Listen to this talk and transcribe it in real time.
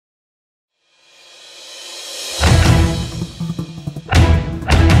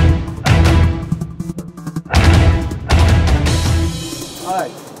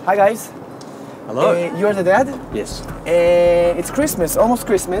Hi guys. Hello. You're the dad? Yes. It's Christmas, almost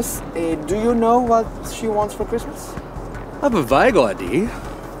Christmas. Do you know what she wants for Christmas? I have a vague idea,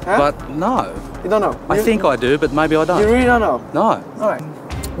 Huh? but no. You don't know? I think I do, but maybe I don't. You really don't know? No. Alright.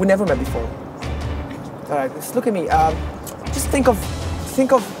 We never met before. Alright, just look at me. Just think of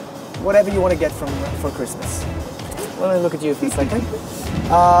whatever you want to get for Christmas. Let me look at you for a second.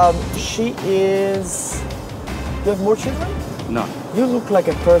 She is... Do you have more children? No. You look like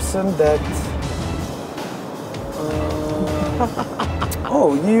a person that...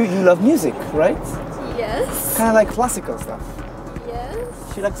 Oh, you love music, right? Yes. Kind of like classical stuff.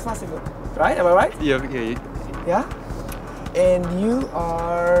 Yes. She likes classical, right? Am I right? Yeah. Yeah? And you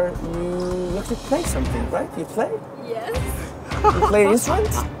like to play something, right? You play? Yes. You play an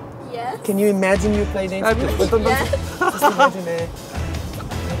instrument? Yes. Can you imagine you play the instrument? Yes. Just imagine it.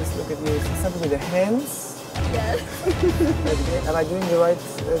 Just look at you. Something with the hands. Yes. Am I doing the right?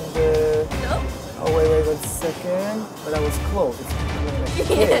 No. Oh wait 1 second. But I was close. It's like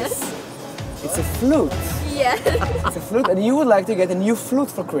Yes. It's a flute. Yes. It's a flute, and you would like to get a new flute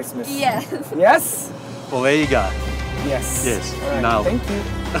for Christmas. Yes. Yes? Well, there you go. Yes. Yes. All right. Nailed it. Thank you.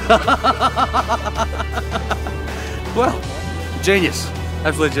 Well, genius.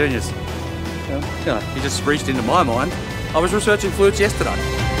 Absolute genius. Yeah. You know, you just reached into my mind. I was researching flutes yesterday.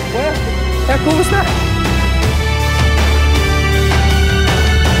 Well, how cool was that?